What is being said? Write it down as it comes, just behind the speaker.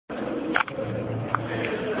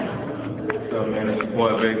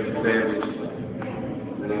boy Baby Savage.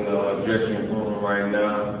 In the dressing room right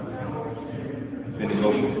now. Finna go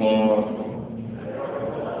perform.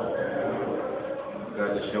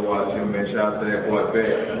 Got to show out to him, man. Shout out to that boy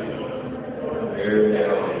Beck.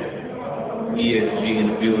 ESG in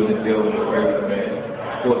the building, Delvin the Crazy, man.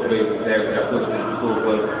 Sports Baby Savage. I put some school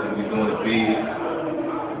buses and we doing it big.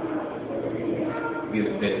 Get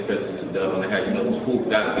a best festival done. And how you know school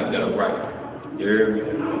gotta be done right. You hear me?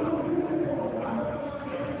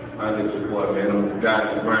 I just support, man. I'm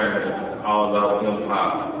God's brand, all out hip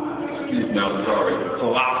hop. Excuse me, I'm sorry.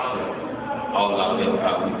 Colossal. All out hip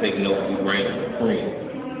hop. We taking over the reign supreme.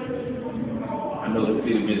 I know the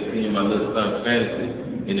city been seeing my little son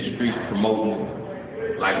Fantasy in the streets promoting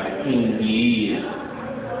like the king he is.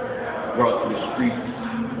 Brought to the streets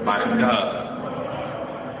by the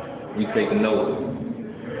God. We taking over.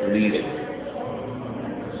 Leading.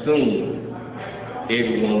 Soon,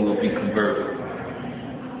 everyone will be converted.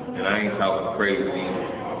 And I ain't talking crazy.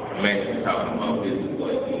 I'm actually talking about business,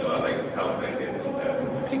 but I like to talk like that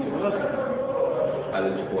sometimes. People listen. I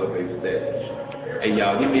let your boy Baby Savage. Hey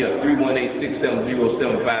y'all, hit me up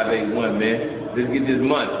 318-670-7581, man. Let's get this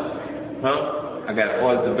money. Huh? I got an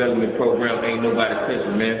artist development program, ain't nobody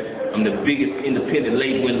touching, man. I'm the biggest independent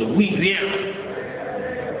label in Louisiana.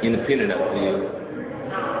 Independent up there.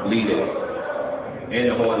 Leader.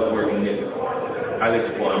 And the hardest working nigga. I let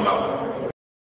your boy, I'm out.